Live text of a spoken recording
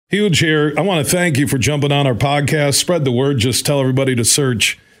Huge here. I want to thank you for jumping on our podcast. Spread the word. Just tell everybody to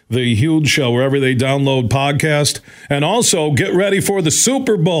search The Huge Show wherever they download podcast. And also get ready for the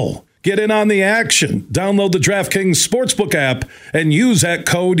Super Bowl. Get in on the action. Download the DraftKings Sportsbook app and use that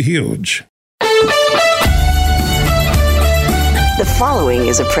code HUGE. The following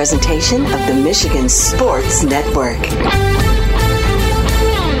is a presentation of the Michigan Sports Network.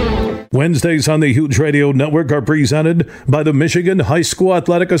 Wednesdays on the Huge Radio Network are presented by the Michigan High School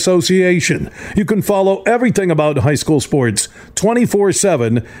Athletic Association. You can follow everything about high school sports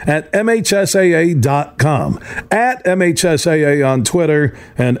 24/7 at MHSAA.com, at MHSAA on Twitter,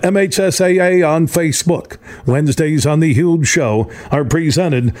 and MHSAA on Facebook. Wednesdays on the Huge Show are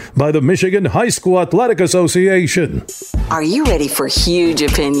presented by the Michigan High School Athletic Association. Are you ready for huge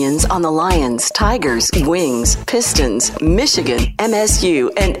opinions on the Lions, Tigers, Wings, Pistons, Michigan,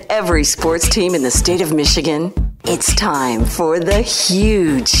 MSU, and every sports team in the state of Michigan? It's time for The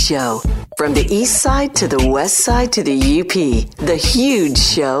Huge Show. From the east side to the west side to the UP, The Huge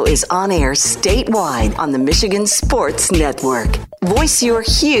Show is on air statewide on the Michigan Sports Network. Voice your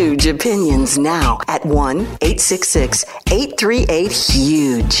huge opinions now at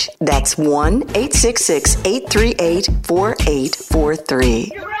 1-866-838-HUGE. That's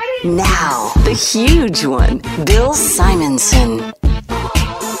 1-866-838-4843. Now, the huge one, Bill Simonson.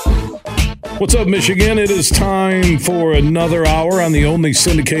 What's up, Michigan? It is time for another hour on the only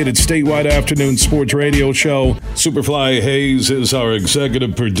syndicated statewide afternoon sports radio show. Superfly Hayes is our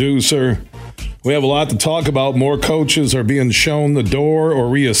executive producer. We have a lot to talk about. More coaches are being shown the door or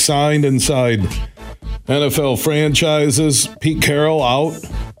reassigned inside NFL franchises. Pete Carroll out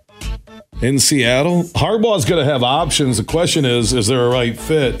in Seattle. Harbaugh's going to have options. The question is there a right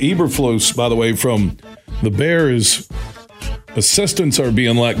fit? Eberflus, by the way, from the Bears, assistants are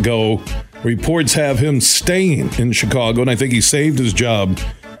being let go. Reports have him staying in Chicago, and I think he saved his job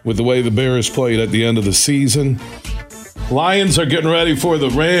with the way the Bears played at the end of the season. Lions are getting ready for the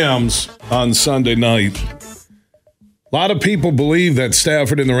Rams on Sunday night. A lot of people believe that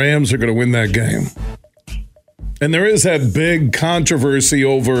Stafford and the Rams are going to win that game. And there is that big controversy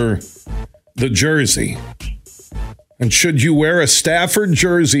over the jersey. And should you wear a Stafford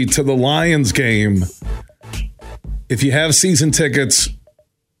jersey to the Lions game if you have season tickets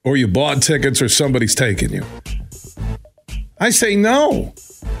or you bought tickets or somebody's taking you? I say no.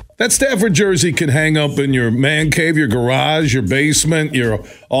 That Stafford jersey can hang up in your man cave, your garage, your basement, your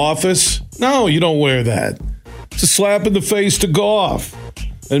office. No, you don't wear that. It's a slap in the face to Goff.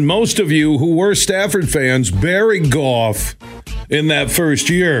 And most of you who were Stafford fans buried Goff in that first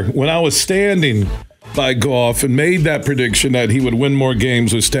year when I was standing by Goff and made that prediction that he would win more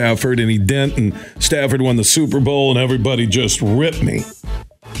games with Stafford, and he didn't, and Stafford won the Super Bowl, and everybody just ripped me.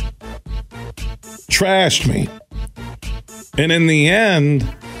 Trashed me. And in the end,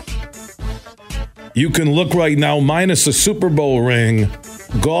 you can look right now, minus the Super Bowl ring,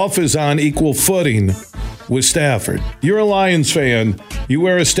 Goff is on equal footing with Stafford. You're a Lions fan. You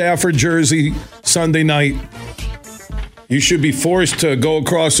wear a Stafford jersey Sunday night, you should be forced to go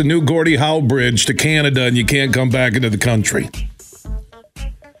across the new Gordie Howe Bridge to Canada, and you can't come back into the country.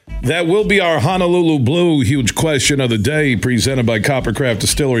 That will be our Honolulu Blue huge question of the day, presented by Coppercraft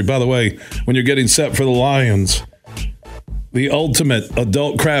Distillery. By the way, when you're getting set for the Lions, the ultimate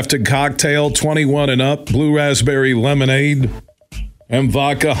adult crafted cocktail, 21 and up, blue raspberry lemonade and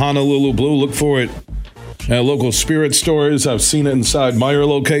vodka Honolulu Blue. Look for it at local spirit stores. I've seen it inside Meijer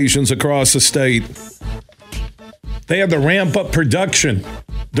locations across the state. They have to ramp up production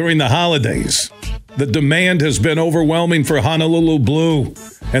during the holidays. The demand has been overwhelming for Honolulu Blue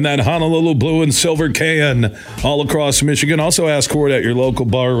and that Honolulu Blue and silver can all across Michigan. Also ask for it at your local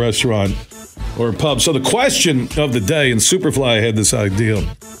bar, restaurant, or pub. So the question of the day, and Superfly had this idea.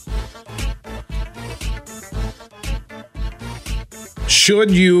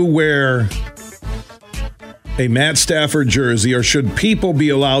 Should you wear a Matt Stafford jersey, or should people be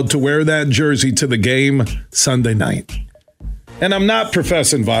allowed to wear that jersey to the game Sunday night? And I'm not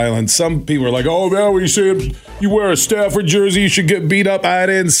professing violence. Some people are like, oh, man, when you say you wear a Stafford jersey, you should get beat up. I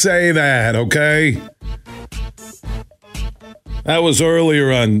didn't say that, okay? That was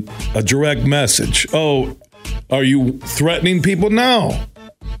earlier on a direct message. Oh, are you threatening people? No.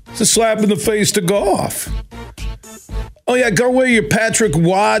 It's a slap in the face to Goff. Oh, yeah, go wear your Patrick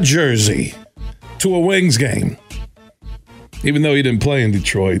Waugh jersey to a Wings game, even though he didn't play in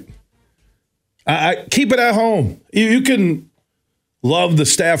Detroit. I keep it at home. You can love the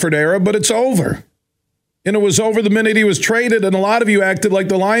Stafford era, but it's over. And it was over the minute he was traded, and a lot of you acted like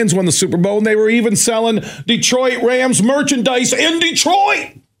the Lions won the Super Bowl, and they were even selling Detroit Rams merchandise in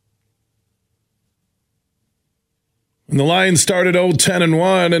Detroit. And the Lions started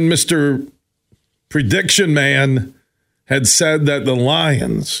 0-10-1, and Mr. Prediction Man had said that the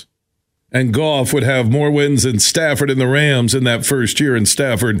Lions and Goff would have more wins than Stafford and the Rams in that first year, and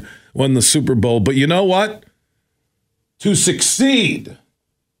Stafford won the Super Bowl. But you know what? To succeed,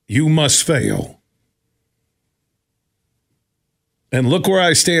 you must fail. And look where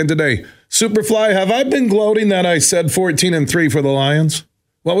I stand today. Superfly, have I been gloating that I said 14-3 for the Lions?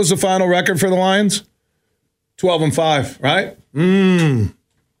 What was the final record for the Lions? 12-5, right?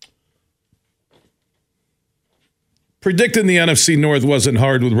 Predicting the NFC North wasn't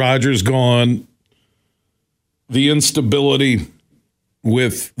hard with Rodgers gone, the instability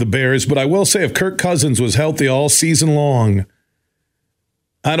with the Bears. But I will say, if Kirk Cousins was healthy all season long,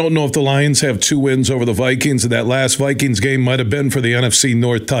 I don't know if the Lions have 2 wins over the Vikings, and that last Vikings game might have been for the NFC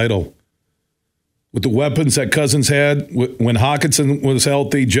North title. With the weapons that Cousins had, when Hawkinson was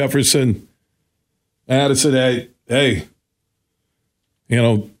healthy, Jefferson, Addison, hey,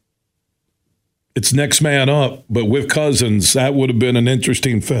 it's next man up. But with Cousins, that would have been an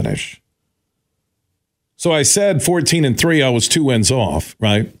interesting finish. So I said 14-3, I was 2 wins off,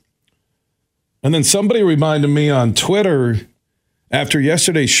 right? And then somebody reminded me on Twitter after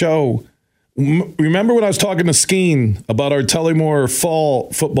yesterday's show, remember when I was talking to Skeen about our Tullymore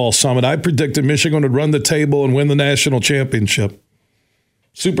Fall Football Summit? I predicted Michigan would run the table and win the national championship.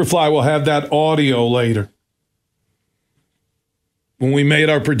 Superfly will have that audio later. When we made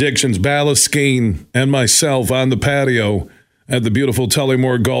our predictions, Ballas, Skeen, and myself on the patio at the beautiful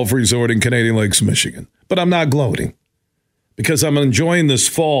Tullymore Golf Resort in Canadian Lakes, Michigan. But I'm not gloating because I'm enjoying this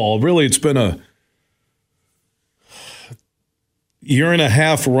fall. Really, it's been a year and a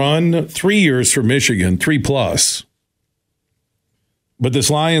half run, 3 years for Michigan, 3+. But this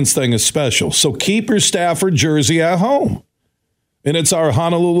Lions thing is special. So keep your Stafford jersey at home. And it's our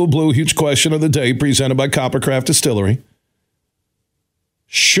Honolulu Blue Huge Question of the Day presented by Coppercraft Distillery.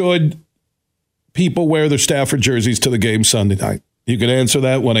 Should people wear their Stafford jerseys to the game Sunday night? You can answer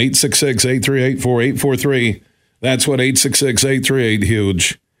that 1-866-838-4843. That's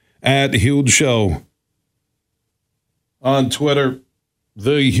 1-866-838-HUGE. At Huge Show on Twitter,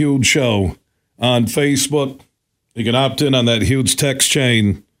 The Huge Show on Facebook. You can opt in on that huge text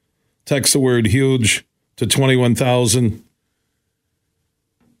chain. Text the word huge to 21,000.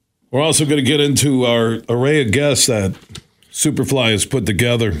 We're also going to get into our array of guests that Superfly has put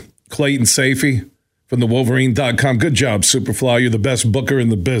together. Clayton Sayfie from the Wolverine.com. Good job, Superfly. You're the best booker in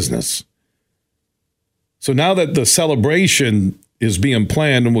the business. So now that the celebration is being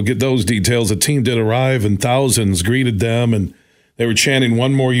planned, and we'll get those details, the team did arrive and thousands greeted them, and they were chanting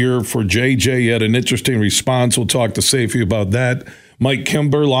one more year for JJ. He had an interesting response. We'll talk to Sayfie about that. Mike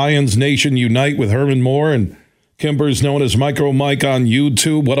Kimber, Lions Nation Unite with Herman Moore, and Kimber's known as Micro Mike on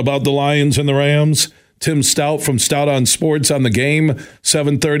YouTube. What about the Lions and the Rams? Tim Stout from Stout on Sports on the Game,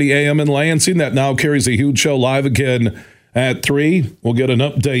 7:30 a.m. in Lansing. That now carries a Huge Show live again at 3. We'll get an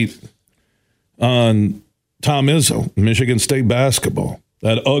update on Tom Izzo, Michigan State basketball.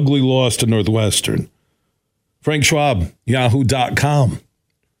 That ugly loss to Northwestern. Frank Schwab, Yahoo.com.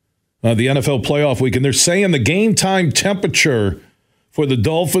 The NFL playoff weekend. They're saying the game time temperature for the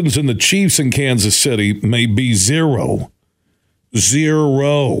Dolphins and the Chiefs in Kansas City may be 0.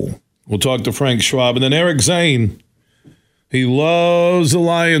 0. We'll talk to Frank Schwab. And then Eric Zane. He loves the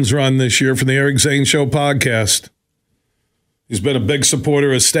Lions run this year from the Eric Zane Show podcast. He's been a big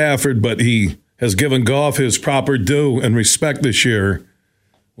supporter of Stafford, but he has given Goff his proper due and respect this year.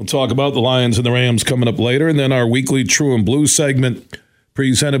 We'll talk about the Lions and the Rams coming up later. And then our weekly True and Blue segment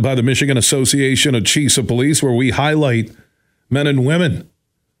presented by the Michigan Association of Chiefs of Police, where we highlight men and women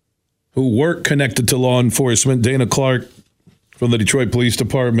who work connected to law enforcement. Dana Clark from the Detroit Police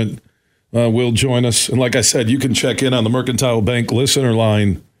Department will join us. And like I said, you can check in on the Mercantile Bank listener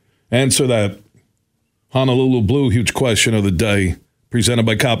line. Answer that Honolulu Blue Huge Question of the Day presented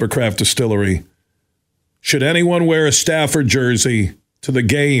by Coppercraft Distillery. Should anyone wear a Stafford jersey to the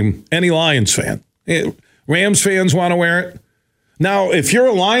game? Any Lions fan? Rams fans want to wear it? Now, if you're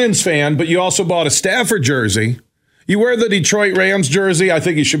a Lions fan, but you also bought a Stafford jersey, you wear the Detroit Rams jersey, I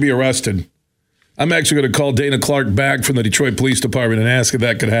think you should be arrested. I'm actually going to call Dana Clark back from the Detroit Police Department and ask if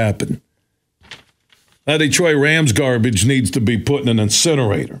that could happen. That Detroit Rams garbage needs to be put in an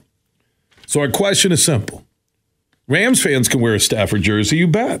incinerator. So our question is simple. Rams fans can wear a Stafford jersey, you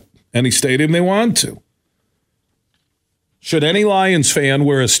bet. Any stadium they want to. Should any Lions fan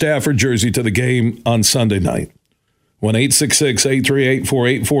wear a Stafford jersey to the game on Sunday night?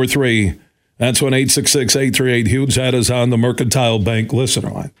 1-866-838-4843. That's 1-866-838-HUGE. That is on the Mercantile Bank listener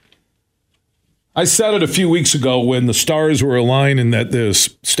line. I said it a few weeks ago when the stars were aligning that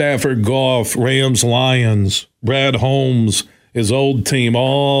this Stafford, Goff, Rams, Lions Brad Holmes, his old team,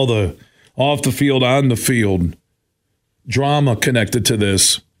 all the off the field, on the field, drama connected to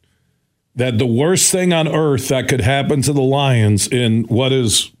this, that the worst thing on earth that could happen to the Lions in what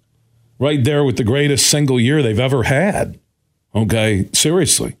is right there with the greatest single year they've ever had. Okay,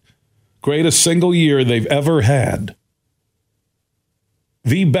 seriously. Greatest single year they've ever had.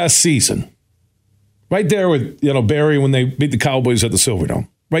 The best season. Right there with, Barry when they beat the Cowboys at the Silverdome.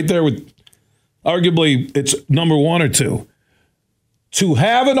 Right there with, arguably, it's number 1 or 2. To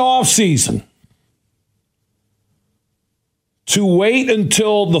have an off season, to wait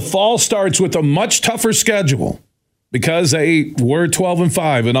until the fall starts with a much tougher schedule, because they were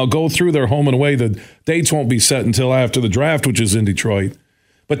 12-5, and I'll go through their home and away. The dates won't be set until after the draft, which is in Detroit.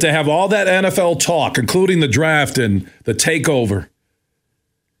 But to have all that NFL talk, including the draft and the takeover,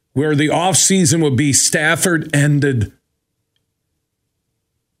 where the offseason would be Stafford ended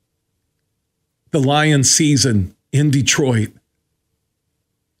the Lions season in Detroit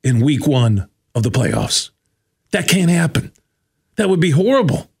in week 1 of the playoffs. That can't happen. That would be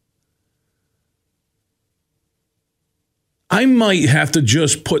horrible. I might have to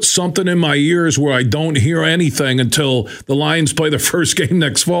just put something in my ears where I don't hear anything until the Lions play their first game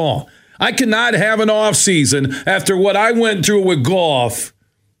next fall. I cannot have an offseason after what I went through with Goff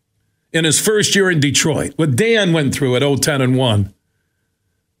in his first year in Detroit, what Dan went through at 0-10-1,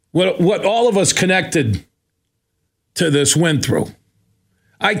 what all of us connected to this went through.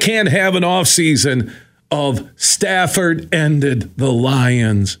 I can't have an offseason of Stafford ended the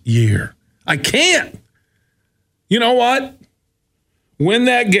Lions year. I can't. You know what? Win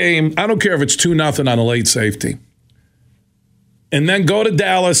that game. I don't care if it's 2-0 on a late safety. And then go to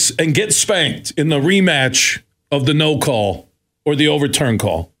Dallas and get spanked in the rematch of the no call or the overturn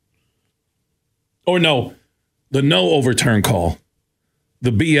call. Or no, the no overturn call. The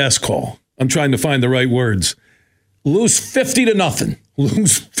BS call. I'm trying to find the right words. Lose 50-0.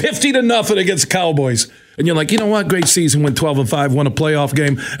 Lose 50-0 against the Cowboys. And you're like, you know what? Great season, went 12-5, won a playoff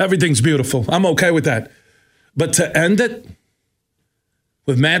game. Everything's beautiful. I'm okay with that. But to end it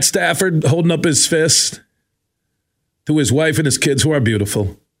with Matt Stafford holding up his fist to his wife and his kids, who are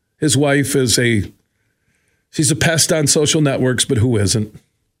beautiful. His wife is she's a pest on social networks, but who isn't?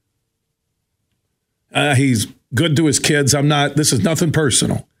 He's good to his kids. This is nothing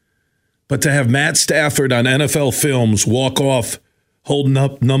personal. But to have Matt Stafford on NFL Films walk off holding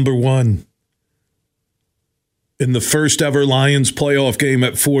up number 1 in the first ever Lions playoff game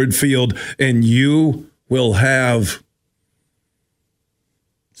at Ford Field, and you will have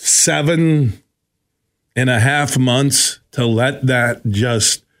 7.5 months to let that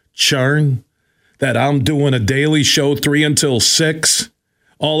just churn, that I'm doing a daily show 3 until 6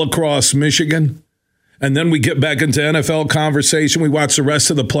 all across Michigan. And then we get back into NFL conversation. We watch the rest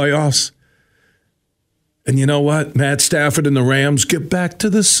of the playoffs. And you know what? Matt Stafford and the Rams get back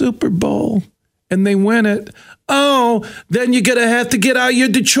to the Super Bowl. And they win it. Oh, then you're going to have to get out your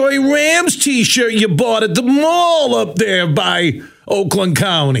Detroit Rams t-shirt you bought at the mall up there by Oakland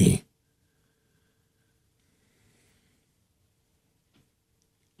County.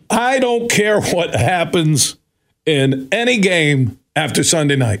 I don't care what happens in any game after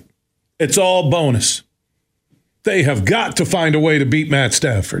Sunday night. It's all bonus. They have got to find a way to beat Matt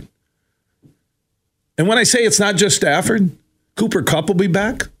Stafford. And when I say it's not just Stafford, Cooper Kupp will be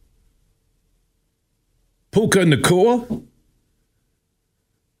back. Puka Nacua.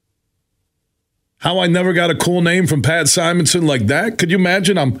 How I never got a cool name from Pat Simonson like that. Could you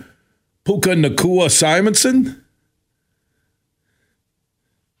imagine I'm Puka Nacua Simonson?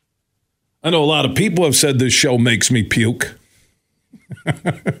 I know a lot of people have said this show makes me puke.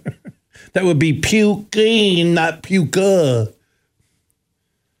 That would be puking, not puka.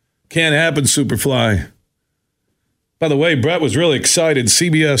 Can't happen, Superfly. By the way, Brett was really excited.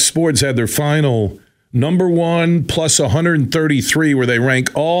 CBS Sports had their final number 1 plus 133, where they rank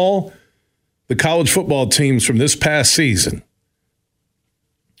all the college football teams from this past season.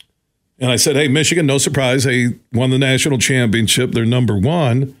 And I said, hey, Michigan, no surprise. They won the national championship. They're number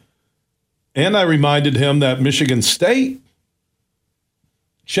 1. And I reminded him that Michigan State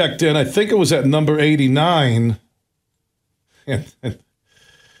checked in. I think it was at number 89. And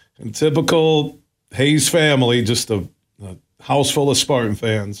typical Hayes family, just a house full of Spartan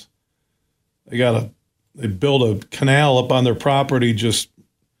fans. They built a canal up on their property, just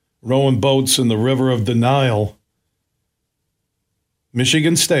rowing boats in the river of the Nile.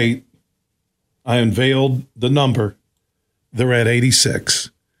 Michigan State, I unveiled the number. They're at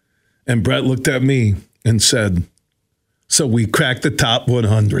 86. And Brett looked at me and said, so we cracked the top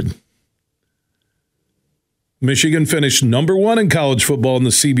 100. Michigan finished number 1 in college football in the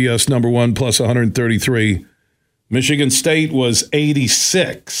CBS number 1 plus 133. Michigan State was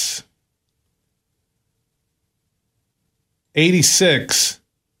 86. 86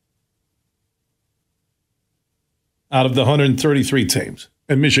 out of the 133 teams.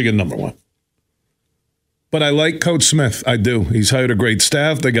 And Michigan number one. But I like Coach Smith. I do. He's hired a great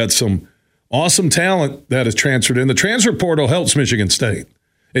staff. They got some awesome talent that has transferred in. The transfer portal helps Michigan State.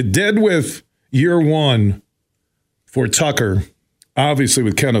 It did with year one for Tucker, obviously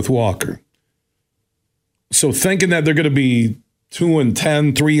with Kenneth Walker. So thinking that they're going to be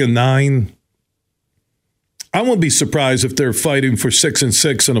 2-10, 3-9, I won't be surprised if they're fighting for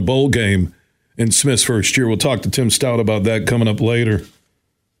 6-6 in a bowl game in Smith's first year. We'll talk to Tim Stout about that coming up later.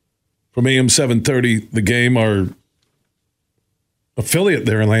 From AM 730, the game, our affiliate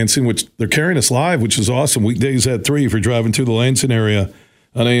there in Lansing, which they're carrying us live, which is awesome. Weekdays at 3 if you're driving through the Lansing area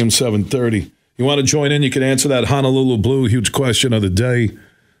on AM 730. You want to join in, you can answer that Honolulu Blue huge question of the day.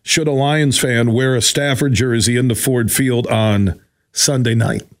 Should a Lions fan wear a Stafford jersey into Ford Field on Sunday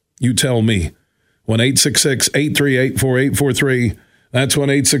night? You tell me. 1-866-838-4843. That's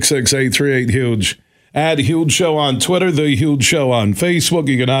 1-866-838-HUGE. Add Huge Show on Twitter, The Huge Show on Facebook.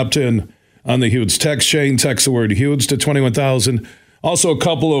 You can opt in on the Huge text chain. Text the word Huge to 21,000. Also, a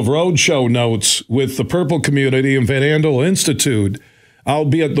couple of roadshow notes with the Purple Community and Van Andel Institute. I'll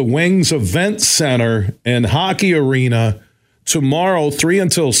be at the Wings Event Center and Hockey Arena tomorrow, 3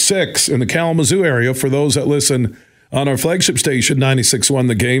 until 6 in the Kalamazoo area. For those that listen on our flagship station, 96.1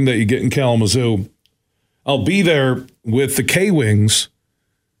 The Game that you get in Kalamazoo. I'll be there with the K-Wings.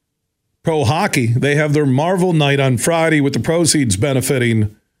 Pro Hockey, they have their Marvel Night on Friday with the proceeds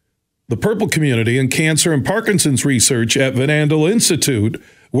benefiting the Purple Community and cancer and Parkinson's research at Van Andel Institute,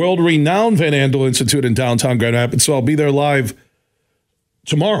 world-renowned Van Andel Institute in downtown Grand Rapids. So I'll be there live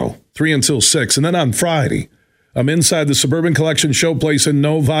tomorrow, 3 until 6. And then on Friday, I'm inside the Suburban Collection Showplace in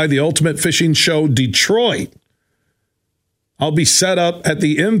Novi, the Ultimate Fishing Show Detroit. I'll be set up at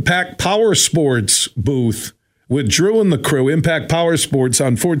the Impact Power Sports booth with Drew and the crew, Impact Power Sports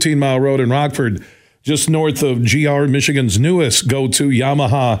on 14 Mile Road in Rockford, just north of GR, Michigan's newest go-to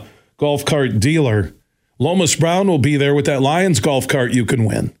Yamaha golf cart dealer. Lomas Brown will be there with that Lions golf cart you can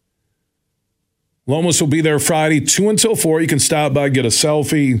win. Lomas will be there Friday, 2 until 4. You can stop by, get a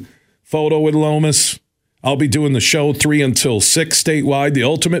selfie, photo with Lomas. I'll be doing the show 3 until 6 statewide, the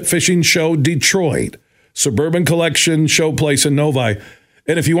Ultimate Fishing Show Detroit, Suburban Collection Showplace in Novi.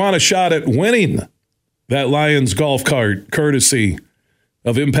 And if you want a shot at winning that Lions golf cart, courtesy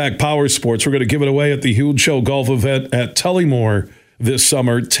of Impact Power Sports, we're going to give it away at the Huge Show golf event at Tullymore this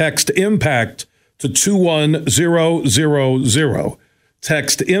summer. Text IMPACT to 21000.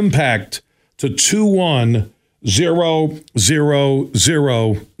 Text IMPACT to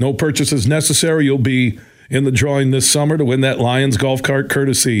 21000. No purchases necessary. You'll be in the drawing this summer to win that Lions golf cart,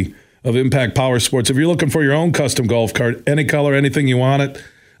 courtesy of Impact Power Sports. If you're looking for your own custom golf cart, any color, anything you want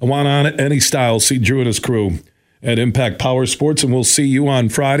on it, any style, see Drew and his crew at Impact Power Sports, and we'll see you on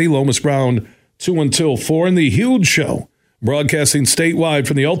Friday. Lomas Brown, 2 until 4, in the Huge Show, broadcasting statewide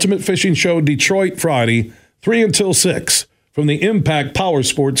from the Ultimate Fishing Show Detroit Friday, 3 until 6, from the Impact Power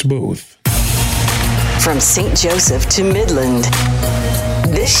Sports booth. From St. Joseph to Midland,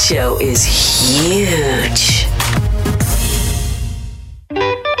 this show is huge.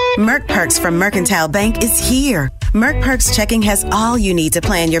 Merck Perks from Mercantile Bank is here. Merck Perks checking has all you need to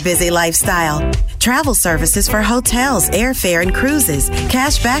plan your busy lifestyle. Travel services for hotels, airfare, and cruises,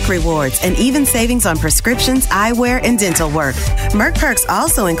 cash back rewards, and even savings on prescriptions, eyewear, and dental work. Merck Perks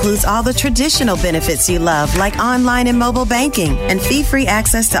also includes all the traditional benefits you love, like online and mobile banking, and fee-free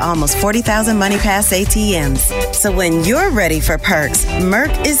access to almost 40,000 MoneyPass ATMs. So when you're ready for perks,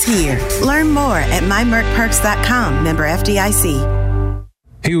 Merck is here. Learn more at mymerckperks.com. Member FDIC.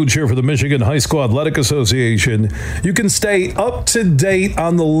 Huge here for the Michigan High School Athletic Association. You can stay up to date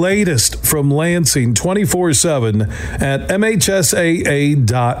on the latest from Lansing 24/7 at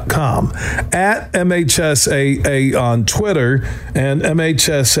MHSAA.com, at MHSAA on Twitter, and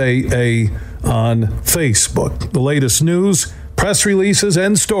MHSAA on Facebook. The latest news, press releases,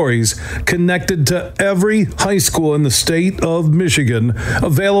 and stories connected to every high school in the state of Michigan,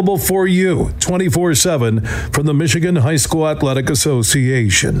 available for you 24/7 from the Michigan High School Athletic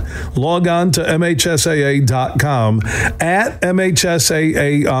Association. Log on to MHSAA.com, at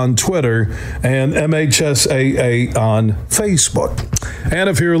MHSAA on Twitter, and MHSAA on Facebook. And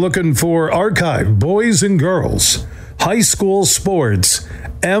if you're looking for archive boys and girls high school sports,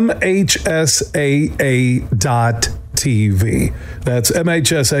 MHSAA.TV. That's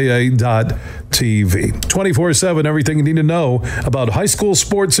MHSAA.TV. 24/7, everything you need to know about high school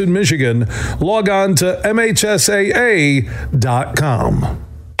sports in Michigan. Log on to MHSAA.com.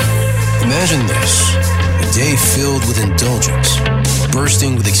 Imagine this. day filled with indulgence,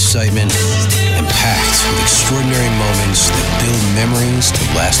 bursting with excitement, and packed with extraordinary moments that build memories to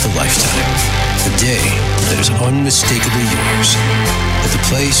last a lifetime. A day that is unmistakably yours, at the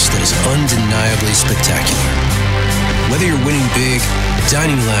place that is undeniably spectacular. Whether you're winning big,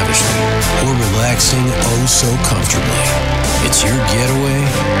 dining lavishly, or relaxing oh so comfortably, it's your getaway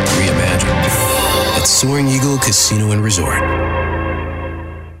reimagined at Soaring Eagle Casino and Resort.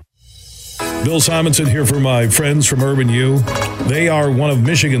 Bill Simonson here for my friends from Urban U. They are one of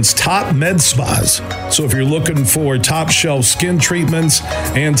Michigan's top med spas. So if you're looking for top shelf skin treatments,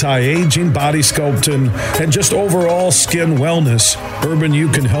 anti-aging, body sculpting, and just overall skin wellness, Urban U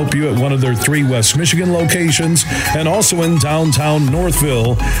can help you at one of their 3 West Michigan locations and also in downtown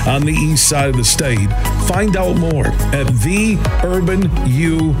Northville on the east side of the state. Find out more at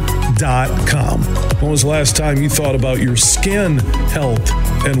theurbanu.com. When was the last time you thought about your skin health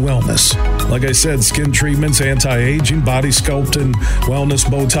and wellness? Like I said, skin treatments, anti-aging, body sculpting, wellness,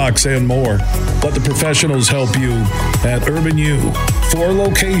 Botox, and more. Let the professionals help you at Urban U. 4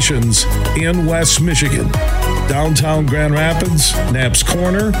 locations in West Michigan. Downtown Grand Rapids, Knapp's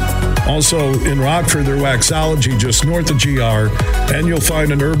Corner. Also in Rockford, their Waxology just north of GR. And you'll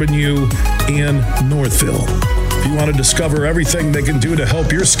find an Urban U in Northville. If you want to discover everything they can do to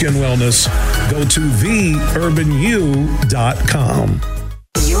help your skin wellness, go to theurbanu.com.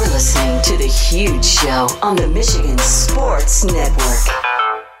 You're listening to The Huge Show on the Michigan Sports Network.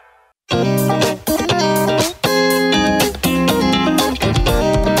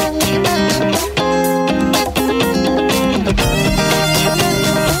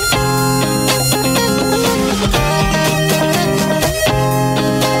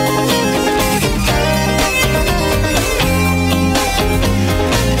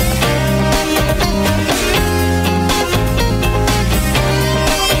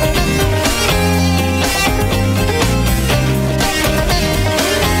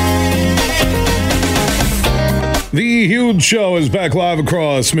 The Huge Show is back live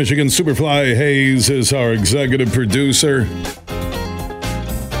across Michigan. Superfly Hayes is our executive producer.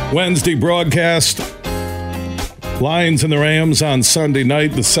 Wednesday broadcast. Lions and the Rams on Sunday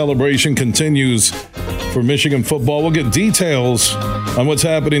night. The celebration continues for Michigan football. We'll get details on what's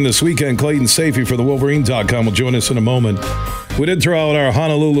happening this weekend. Clayton Sayfie for the Wolverine.com will join us in a moment. We did throw out our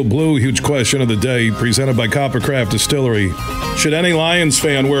Honolulu Blue huge question of the day, presented by Coppercraft Distillery. Should any Lions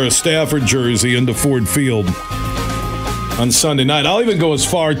fan wear a Stafford jersey into Ford Field on Sunday night? I'll even go as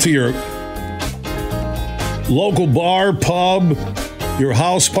far to your local bar, pub, your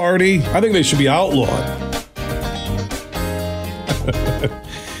house party. I think they should be outlawed.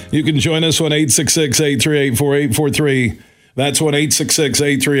 You can join us on 866-838-4843. That's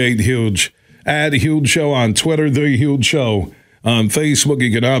 1-866-838-HUGE. Add Huge Show on Twitter, The Huge Show. On Facebook,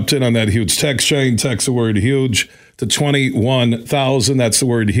 you can opt in on that huge text chain. Text the word HUGE to 21,000. That's the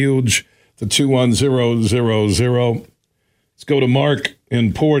word HUGE to 21000. Let's go to Mark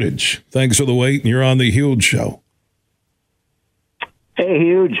in Portage. Thanks for the wait. You're on The Huge Show. Hey,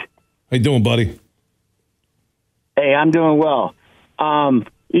 Huge. How you doing, buddy? Hey, I'm doing well.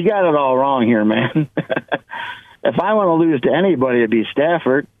 You got it all wrong here, man. If I want to lose to anybody, it'd be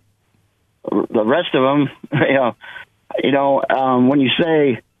Stafford. The rest of them, when you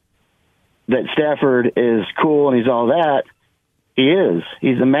say that Stafford is cool and he's all that, he is.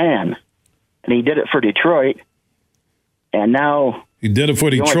 He's a man. And he did it for Detroit. And now... He did it for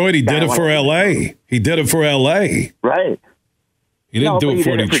Detroit. He did it for L.A. He did it for L.A. Right. He didn't do it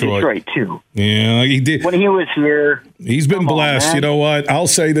for Detroit. Too. Yeah, he did. When he was here... He's been blessed. On, you know what? I'll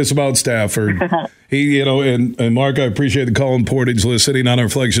say this about Stafford. And Mark, I appreciate the call in Portage listening on our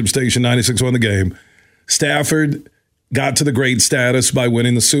flagship station, 96.1 The Game. Stafford got to the great status by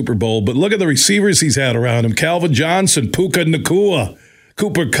winning the Super Bowl. But look at the receivers he's had around him. Calvin Johnson, Puka Nacua,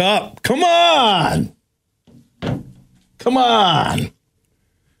 Cooper Kupp. Come on. Come on.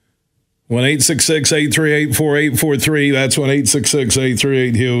 1-866-838-4843. That's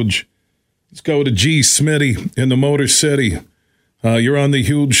 1-866-838-HUGE. Let's go to G. Smitty in the Motor City. You're on The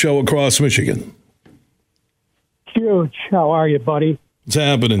Huge Show across Michigan. Huge. How are you, buddy? What's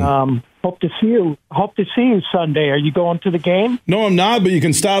happening? Hope to see you Sunday. Are you going to the game? No, I'm not, but you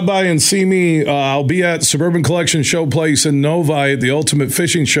can stop by and see me. I'll be at Suburban Collection Showplace in Novi at the Ultimate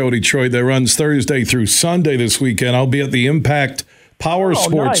Fishing Show Detroit that runs Thursday through Sunday this weekend. I'll be at the Impact Power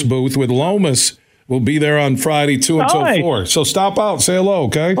Sports booth with Lomas. We'll be there on Friday, 2 until 4. So stop out. Say hello,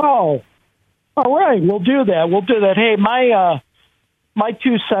 okay? Oh, all right. We'll do that. Hey, my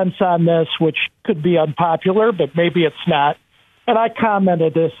 2 cents on this, which could be unpopular, but maybe it's not, and I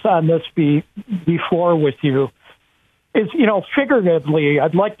commented on this before with you, is, figuratively,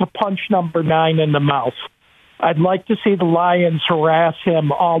 I'd like to punch number 9 in the mouth. I'd like to see the Lions harass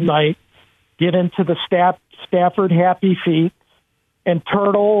him all night, get into the Stafford happy feet, and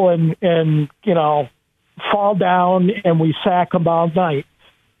turtle and fall down, and we sack him all night.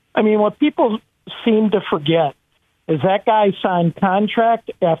 I mean, what people seem to forget is that guy signed contract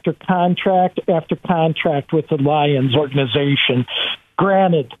after contract after contract with the Lions organization.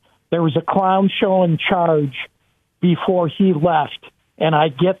 Granted, there was a clown show in charge before he left, and I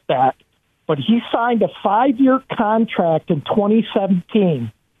get that. But he signed a 5-year contract in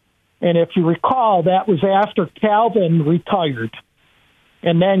 2017. And if you recall, that was after Calvin retired.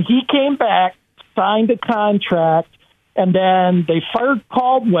 And then he came back, signed a contract, and then they fired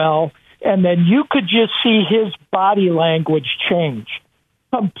Caldwell, and then you could just see his body language change.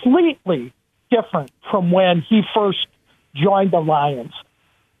 Completely different from when he first joined the Lions.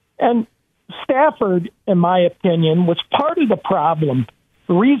 And Stafford, in my opinion, was part of the problem.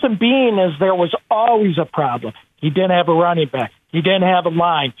 The reason being is there was always a problem. He didn't have a running back. He didn't have a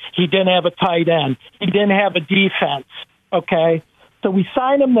line. He didn't have a tight end. He didn't have a defense, okay? So we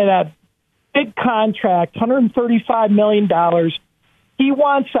signed him to that big contract, $135 million. He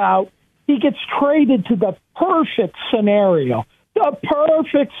wants out. He gets traded to the perfect scenario. The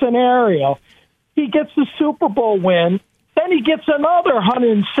perfect scenario. He gets the Super Bowl win. Then he gets another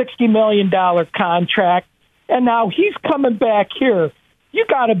 $160 million contract, and now he's coming back here. You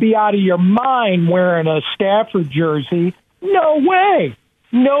got to be out of your mind wearing a Stafford jersey. No way.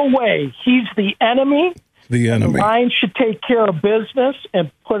 No way. He's the enemy. The enemy. The Lions should take care of business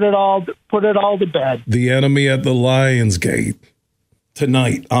and put it all to bed. The enemy at the Lions gate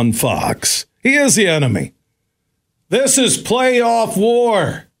tonight on Fox. He is the enemy. This is playoff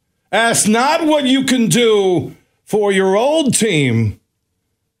war. Ask not what you can do for your old team.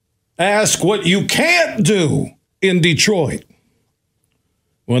 Ask what you can't do in Detroit.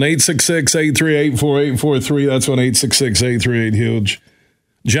 1-866-838-4843. That's 1-866-838-HUGE.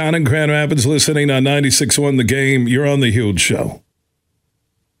 John in Grand Rapids listening on 96.1 The Game. You're on The Huge Show.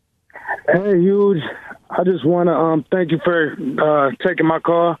 Hey, Huge. I just want to thank you for taking my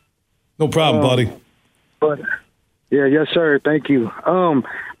call. No problem, buddy. But yeah, yes, sir. Thank you.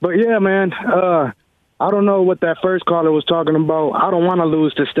 But yeah, man, I don't know what that first caller was talking about. I don't want to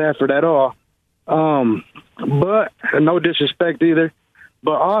lose to Stafford at all. But no disrespect either.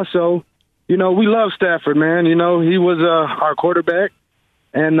 But also, we love Stafford, man. He was our quarterback.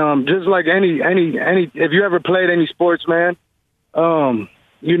 And just like any, if you ever played any sports, man,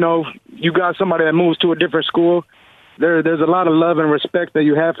 you got somebody that moves to a different school. There's a lot of love and respect that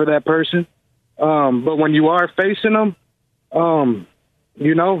you have for that person. But when you are facing them,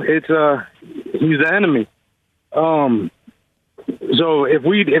 it's he's the enemy. So if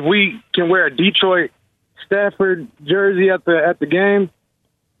we can wear a Detroit Stafford jersey at the game,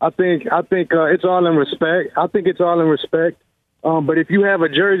 I think it's all in respect. I think it's all in respect. But if you have a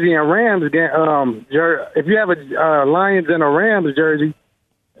jersey and Rams, if you have a Lions and a Rams jersey,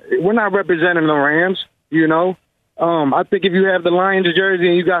 we're not representing the Rams. I think if you have the Lions jersey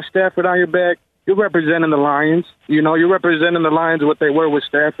and you got Stafford on your back, you're representing the Lions. You're representing the Lions what they were with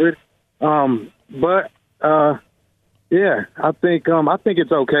Stafford. Yeah, I think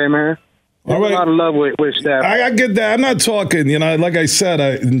it's okay, man. All right. A lot of love with Stafford. I get that. I'm not talking, like I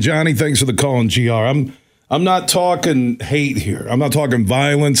said, Johnny, thanks for the call on GR. I'm not talking hate here. I'm not talking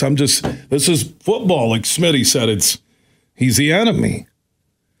violence. This is football. Like Smitty said, he's the enemy.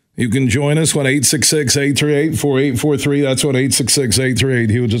 You can join us on 866-838-4843. That's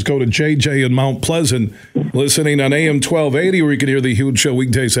 1-866-838-HUGE. Just go to JJ in Mount Pleasant, listening on AM 1280, where you can hear the Huge Show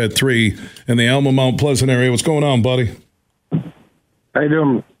weekdays at 3 in the Alma Mount Pleasant area. What's going on, buddy? How you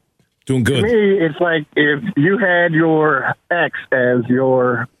doing? Doing good. To me, it's like if you had your ex as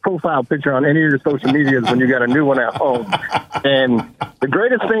your profile picture on any of your social medias when you got a new one at home. And the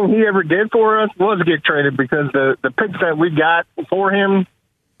greatest thing he ever did for us was get traded, because the picks that we got for him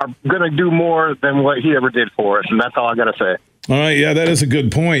are going to do more than what he ever did for us. And that's all I got to say. All right. Yeah, that is a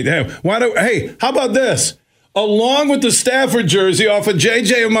good point. Hey, how about this? Along with the Stafford jersey off of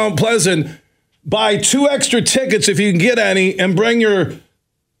JJ of Mount Pleasant, buy 2 extra tickets if you can get any, and bring your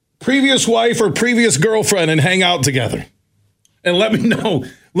previous wife or previous girlfriend and hang out together. And let me know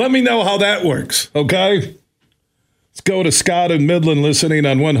how that works, okay? Let's go to Scott in Midland, listening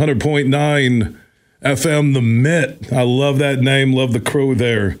on 100.9 FM, The Mitt. I love that name. Love the crew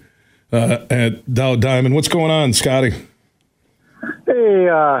there at Dow Diamond. What's going on, Scotty?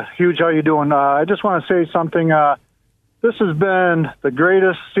 Hey, Huge, how you doing? I just want to say something. This has been the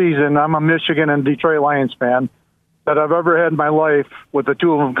greatest season. I'm a Michigan and Detroit Lions fan that I've ever had in my life with the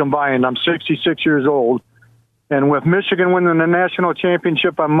two of them combined. I'm 66 years old. And with Michigan winning the national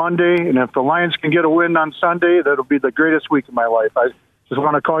championship on Monday, and if the Lions can get a win on Sunday, that'll be the greatest week of my life. I just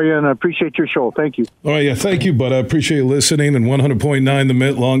want to call you and I appreciate your show. Thank you. All right, yeah, thank you, bud. I appreciate you listening. And 100.9 The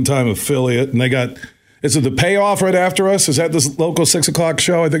Mitt, longtime affiliate. And they got, is it The Payoff right after us? Is that this local 6 o'clock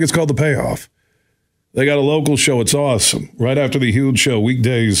show? I think it's called The Payoff. They got a local show. It's awesome. Right after the huge show,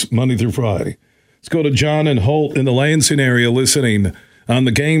 weekdays, Monday through Friday. Let's go to John and Holt in the Lansing area listening on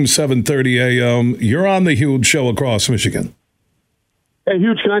the game, 7:30 a.m. You're on the huge show across Michigan. Hey,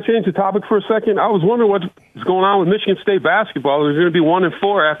 Huge, can I change the topic for a second? I was wondering what's going on with Michigan State basketball. They're going to be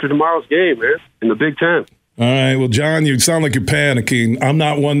 1-4 after tomorrow's game, man, in the Big Ten. All right, well, John, you sound like you're panicking. I'm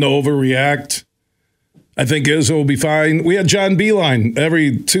not one to overreact. I think Izzo will be fine. We had John Beilein.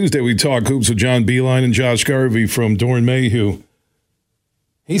 Every Tuesday we talk hoops with John Beilein and Josh Garvey from Doran Mayhew.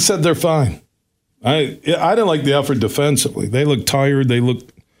 He said they're fine. I didn't like the effort defensively. They looked tired. They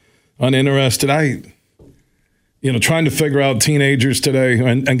looked uninterested. Trying to figure out teenagers today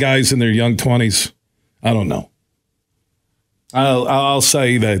and guys in their young 20s. I don't know. I'll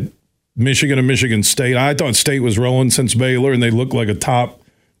say that Michigan and Michigan State, I thought State was rolling since Baylor, and they look like a top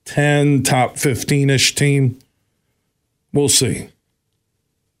 10, top 15-ish team. We'll see.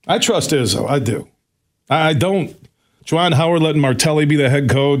 I trust Izzo. I do. I don't. Juwan Howard letting Martelli be the head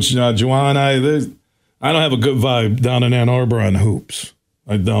coach. Juwan, I don't have a good vibe down in Ann Arbor on hoops.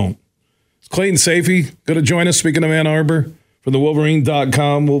 I don't. Is Clayton Safey going to join us, speaking of Ann Arbor, from the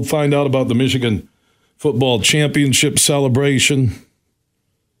Wolverine.com? We'll find out about the Michigan football championship celebration.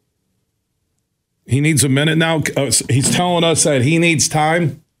 He needs a minute now. He's telling us that he needs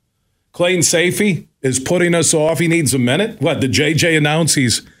time. Clayton Safey is putting us off. He needs a minute. What, did JJ announce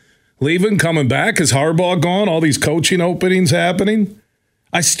he's leaving, coming back? Is Harbaugh gone? All these coaching openings happening?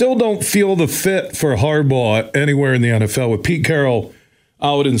 I still don't feel the fit for Harbaugh anywhere in the NFL. With Pete Carroll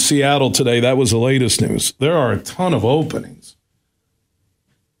out in Seattle today, that was the latest news. There are a ton of openings.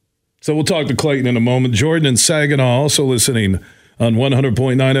 So we'll talk to Clayton in a moment. Jordan and Saginaw also listening on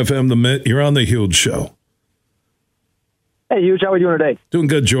 100.9 FM The Mitt. You're on the Huge Show. Hey, Huge, how are we doing today? Doing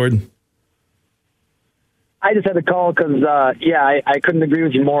good, Jordan. I just had to call because, I couldn't agree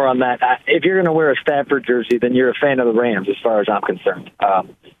with you more on that. If you're going to wear a Stafford jersey, then you're a fan of the Rams, as far as I'm concerned.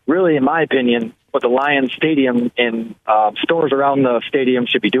 Really, in my opinion, what the Lions Stadium and stores around the stadium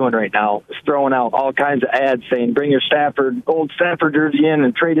should be doing right now is throwing out all kinds of ads saying, bring your old Stafford jersey in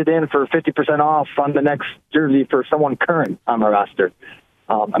and trade it in for 50% off on the next jersey for someone current on the roster.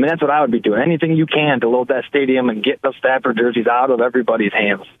 That's what I would be doing. Anything you can to load that stadium and get the Stafford jerseys out of everybody's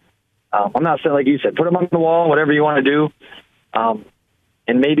hands. I'm not saying, like you said, put them on the wall, whatever you want to do.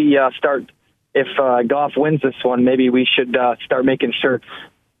 And maybe start, if Goff wins this one, maybe we should start making shirts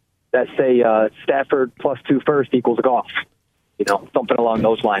that say Stafford plus 2 first equals Goff. Something along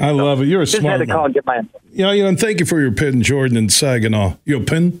those lines. I love it. You're a smart man. Just had to call and get my... and thank you for your pin, Jordan and Saginaw. Your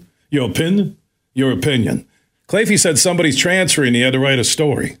opinion? Clafey said somebody's transferring. He had to write a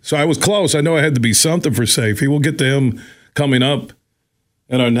story. So I was close. I know I had to be something for Safety. We'll get to him coming up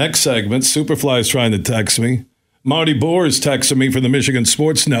in our next segment. Superfly is trying to text me. Marty Bohr is texting me from the Michigan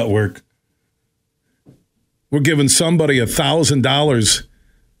Sports Network. We're giving somebody $1,000,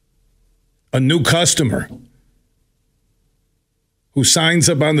 a new customer who signs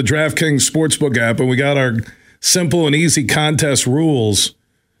up on the DraftKings Sportsbook app, and we got our simple and easy contest rules,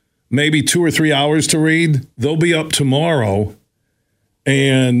 maybe 2 or 3 hours to read. They'll be up tomorrow,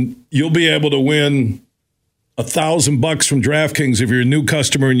 and you'll be able to win $1,000 from DraftKings if you're a new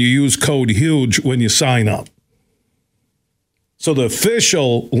customer and you use code HUGE when you sign up. So the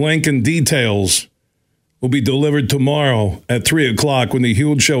official link and details will be delivered tomorrow at 3 o'clock when the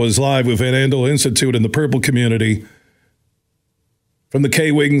Huge Show is live with Van Andel Institute and the Purple Community from the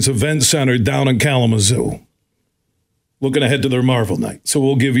K-Wings Event Center down in Kalamazoo. Looking ahead to their Marvel Night. So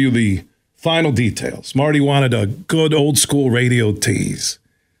we'll give you the final details. Marty wanted a good old school radio tease.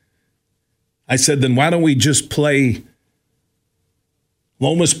 I said, then why don't we just play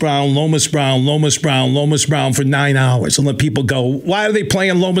Lomas Brown for 9 hours and let people go, why are they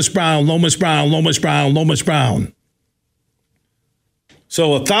playing Lomas Brown? So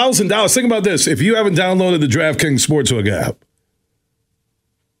 $1,000. Think about this. If you haven't downloaded the DraftKings Sportsbook app,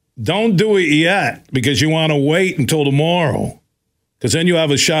 don't do it yet because you want to wait until tomorrow because then you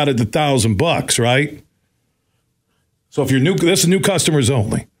have a shot at the $1,000, right? So if you're new, this is new customers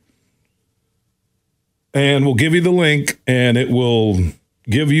only. And we'll give you the link, and it will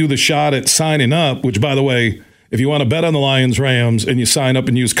give you the shot at signing up, which, by the way, if you want to bet on the Lions-Rams and you sign up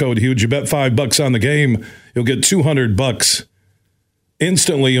and use code HUGE, you bet $5 on the game, you'll get $200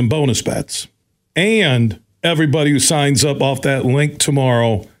 instantly in bonus bets. And everybody who signs up off that link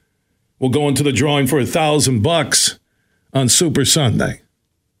tomorrow will go into the drawing for $1,000 on Super Sunday.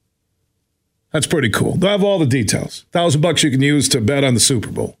 That's pretty cool. They'll have all the details. $1,000 you can use to bet on the Super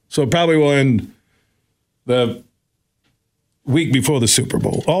Bowl. So it probably will end the week before the Super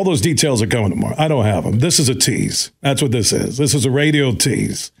Bowl. All those details are coming tomorrow. I don't have them. This is a tease. That's what this is. This is a radio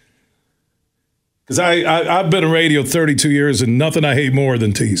tease. Because I've been in radio 32 years, and nothing I hate more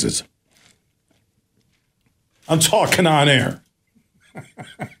than teases. I'm talking on air.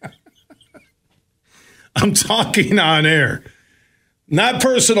 I'm talking on air. Not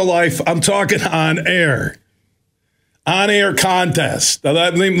personal life. I'm talking on air. On-air contest. Now,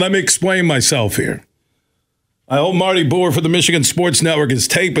 let me explain myself here. I hope Marty Boer for the Michigan Sports Network is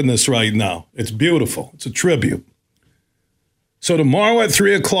taping this right now. It's beautiful. It's a tribute. So tomorrow at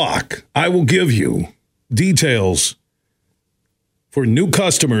 3 o'clock, I will give you details for new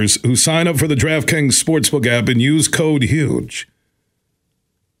customers who sign up for the DraftKings Sportsbook app and use code HUGE,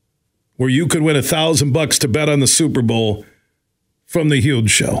 where you could win $1,000 to bet on the Super Bowl from the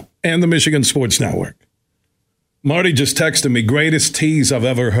Huge Show and the Michigan Sports Network. Marty just texted me, greatest tease I've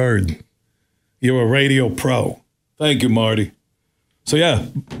ever heard. You're a radio pro. Thank you, Marty. So, yeah.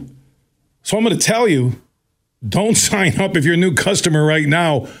 So I'm going to tell you, don't sign up if you're a new customer right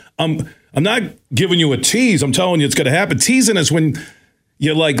now. I'm not giving you a tease. I'm telling you it's going to happen. Teasing is when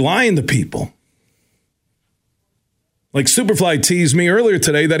you're like lying to people. Like Superfly teased me earlier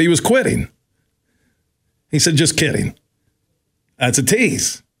today that he was quitting. He said, just kidding. That's a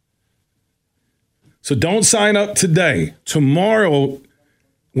tease. So don't sign up today. Tomorrow,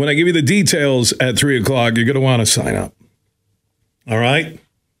 when I give you the details at 3 o'clock, you're going to want to sign up. All right?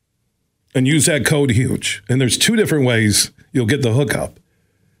 And use that code HUGE. And there's two different ways you'll get the hookup.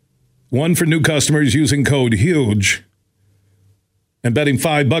 One for new customers using code HUGE. And betting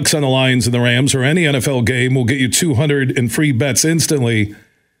 $5 on the Lions and the Rams or any NFL game will get you 200 in free bets instantly.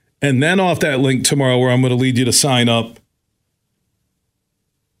 And then off that link tomorrow where I'm going to lead you to sign up,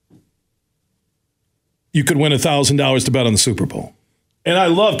 you could win $1,000 to bet on the Super Bowl. And I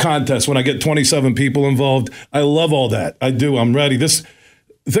love contests when I get 27 people involved. I love all that. I do. I'm ready.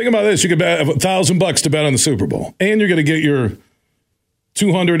 Think about this. You could bet $1,000 to bet on the Super Bowl. And you're going to get your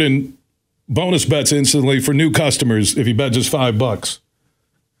 200 in bonus bets instantly for new customers if you bet just $5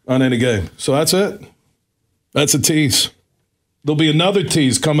 on any game. So that's it. That's a tease. There'll be another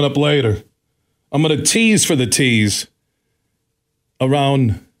tease coming up later. I'm going to tease for the tease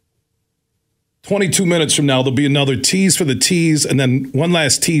around 22 minutes from now. There'll be another tease for the tease and then one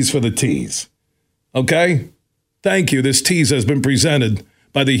last tease for the tease. Okay? Thank you. This tease has been presented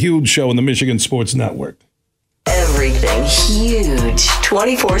by The Huge Show on the Michigan Sports Network. Everything huge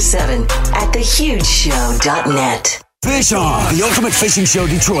 24/7 at thehugeshow.net. Fish On, the Ultimate Fishing Show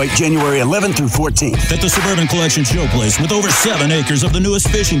Detroit, January 11th through 14th. At the Suburban Collection Showplace with over 7 acres of the newest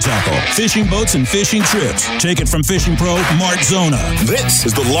fishing tackle, fishing boats, and fishing trips. Take it from fishing pro Mark Zona. This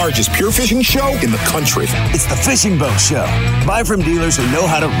is the largest pure fishing show in the country. It's the Fishing Boat Show. Buy from dealers who know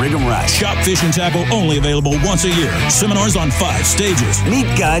how to rig them right. Shop fishing tackle only available once a year. Seminars on 5 stages.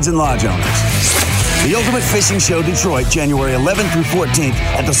 Meet guides and lodge owners. The Ultimate Fishing Show Detroit, January 11th through 14th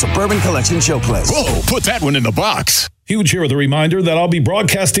at the Suburban Collection Showplace. Whoa, put that one in the box. Huge here with a reminder that I'll be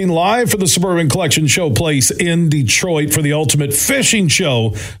broadcasting live for the Suburban Collection Showplace in Detroit for the Ultimate Fishing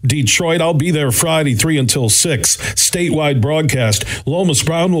Show Detroit. I'll be there Friday 3 until 6. Statewide broadcast. Lomas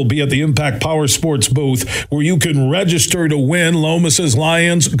Brown will be at the Impact Power Sports booth where you can register to win Lomas's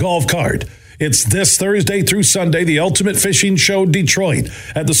Lions golf cart. It's this Thursday through Sunday, the Ultimate Fishing Show Detroit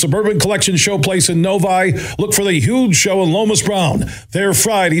at the Suburban Collection Showplace in Novi. Look for the Huge Show in Lomas Brown. There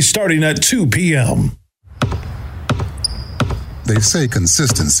Friday starting at 2 p.m. They say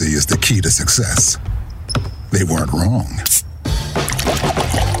consistency is the key to success. They weren't wrong.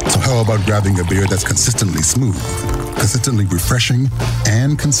 So how about grabbing a beer that's consistently smooth, consistently refreshing,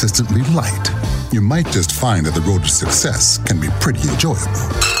 and consistently light? You might just find that the road to success can be pretty enjoyable.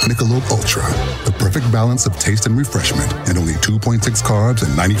 Michelob Ultra, the perfect balance of taste and refreshment, and only 2.6 carbs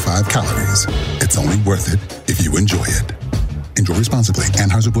and 95 calories. It's only worth it if you enjoy it. Enjoy responsibly.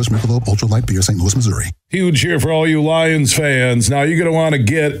 Anheuser-Busch Michelob Ultra Light Beer, St. Louis, Missouri. Huge here for all you Lions fans. Now, you're going to want to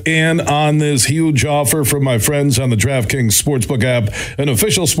get in on this huge offer from my friends on the DraftKings Sportsbook app, an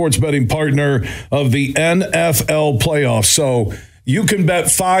official sports betting partner of the NFL playoffs. So you can bet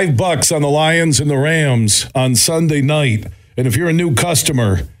 $5 on the Lions and the Rams on Sunday night. And if you're a new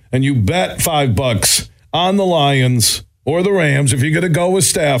customer and you bet $5 on the Lions or the Rams, if you're going to go with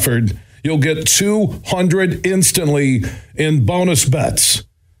Stafford, you'll get 200 instantly in bonus bets.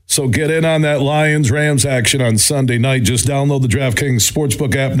 So get in on that Lions-Rams action on Sunday night. Just download the DraftKings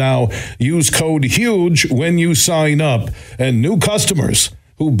Sportsbook app now. Use code HUGE when you sign up. And new customers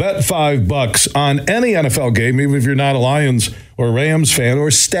who bet $5 on any NFL game, even if you're not a Lions or Rams fan or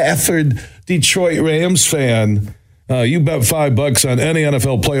Stafford, Detroit Rams fan. You bet $5 on any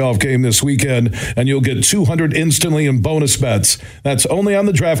NFL playoff game this weekend, and you'll get $200 instantly in bonus bets. That's only on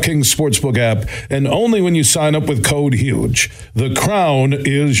the DraftKings Sportsbook app, and only when you sign up with code HUGE. The crown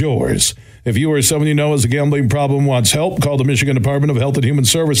is yours. If you or someone you know has a gambling problem wants help, call the Michigan Department of Health and Human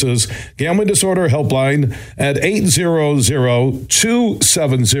Services Gambling Disorder Helpline at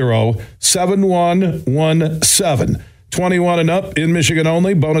 800-270-7117. 21 and up in Michigan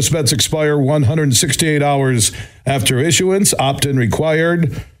only. Bonus bets expire 168 hours after issuance. Opt-in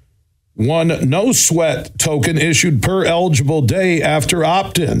required. One no-sweat token issued per eligible day after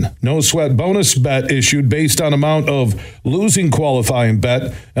opt-in. No-sweat bonus bet issued based on amount of losing qualifying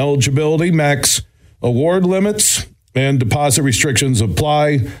bet. Eligibility, max award limits, and deposit restrictions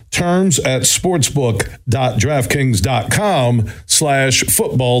apply. Terms at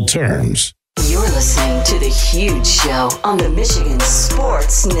sportsbook.draftkings.com/football terms. You're listening to The Huge Show on the Michigan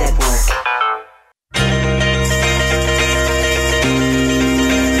Sports Network.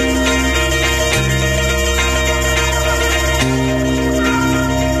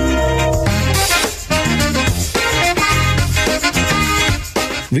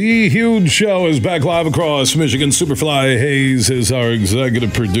 The Huge Show is back live across Michigan. Superfly Hayes is our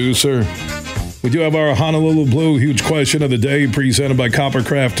executive producer. We do have our Honolulu Blue Huge Question of the Day presented by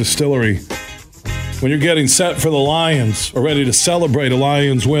Coppercraft Distillery. When you're getting set for the Lions or ready to celebrate a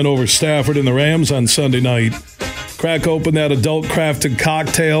Lions win over Stafford and the Rams on Sunday night, crack open that adult crafted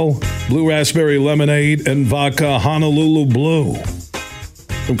cocktail, blue raspberry lemonade, and vodka Honolulu Blue.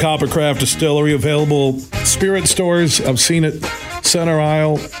 From Coppercraft Distillery, available spirit stores. I've seen it center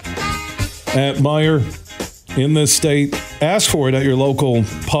aisle at Meijer in this state. Ask for it at your local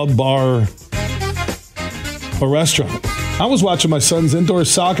pub, bar, or restaurant. I was watching my son's indoor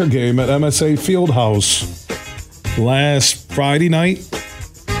soccer game at MSA Fieldhouse last Friday night,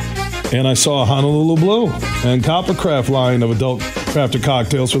 and I saw a Honolulu Blue and Coppercraft line of adult crafted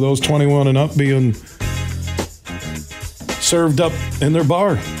cocktails for those 21 and up being served up in their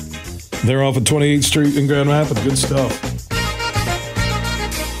bar. They're off at 28th Street in Grand Rapids. Good stuff.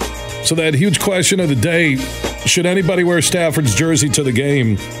 So that huge question of the day, should anybody wear Stafford's jersey to the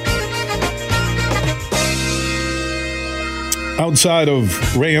game? Outside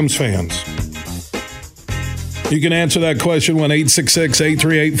of Rams fans. You can answer that question when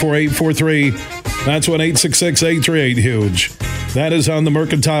 866-838-4843. That's when 866-838-HUGE. That is on the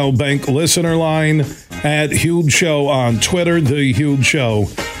Mercantile Bank listener line, at Huge Show on Twitter, The Huge Show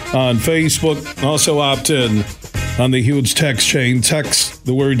on Facebook. Also opt in on the Huge text chain. Text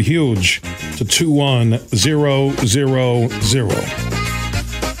the word HUGE to 21000.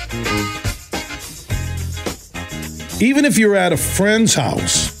 Even if you're at a friend's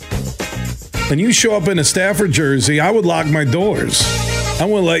house and you show up in a Stafford jersey, I would lock my doors. I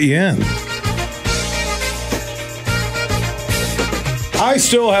wouldn't let you in. I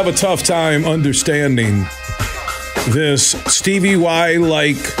still have a tough time understanding this Stevie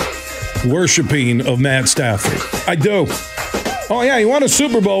Y-like worshiping of Matt Stafford. I do. Oh, yeah, he won a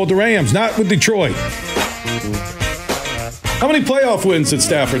Super Bowl with the Rams, not with Detroit. How many playoff wins did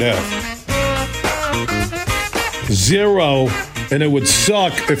Stafford have? 0, and it would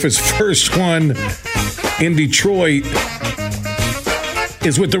suck if his first one in Detroit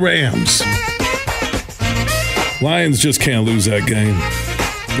is with the Rams. Lions just can't lose that game.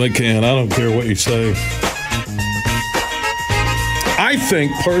 They can't. I don't care what you say. I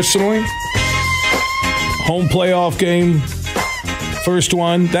think, personally, home playoff game, first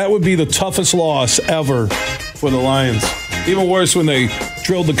one, that would be the toughest loss ever for the Lions. Even worse when they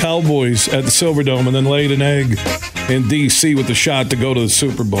drilled the Cowboys at the Silverdome and then laid an egg in D.C. with the shot to go to the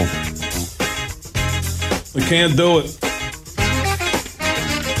Super Bowl. They can't do it.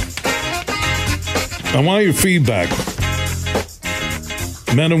 I want your feedback.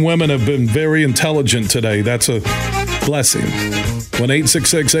 Men and women have been very intelligent today. That's a blessing.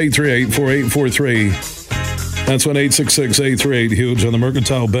 1-866-838-4843. That's 1-866-838-HUGE on the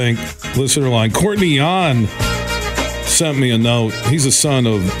Mercantile Bank listener line. Courtney Yan sent me a note. He's a son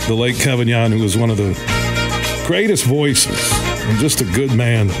of the late Kevin Yan, who was one of the greatest voices and just a good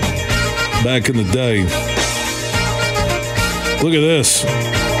man back in the day. Look at this.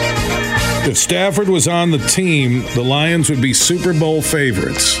 If Stafford was on the team, the Lions would be Super Bowl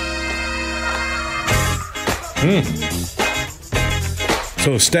favorites.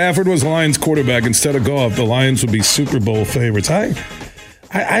 So if Stafford was the Lions quarterback instead of Goff, the Lions would be Super Bowl favorites. I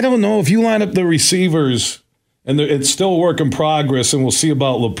don't know if you line up the receivers, and it's still a work in progress, and we'll see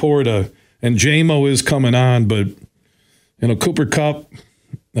about Laporta. And J-Mo is coming on, but Cooper Kupp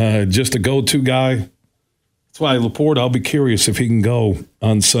just a go-to guy. That's why Laporte, I'll be curious if he can go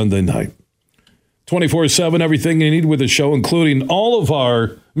on Sunday night. 24/7, everything you need with the show, including all of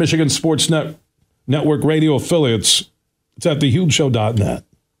our Michigan Sports Network radio affiliates. It's at thehugeshow.net.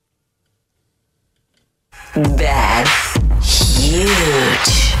 Bad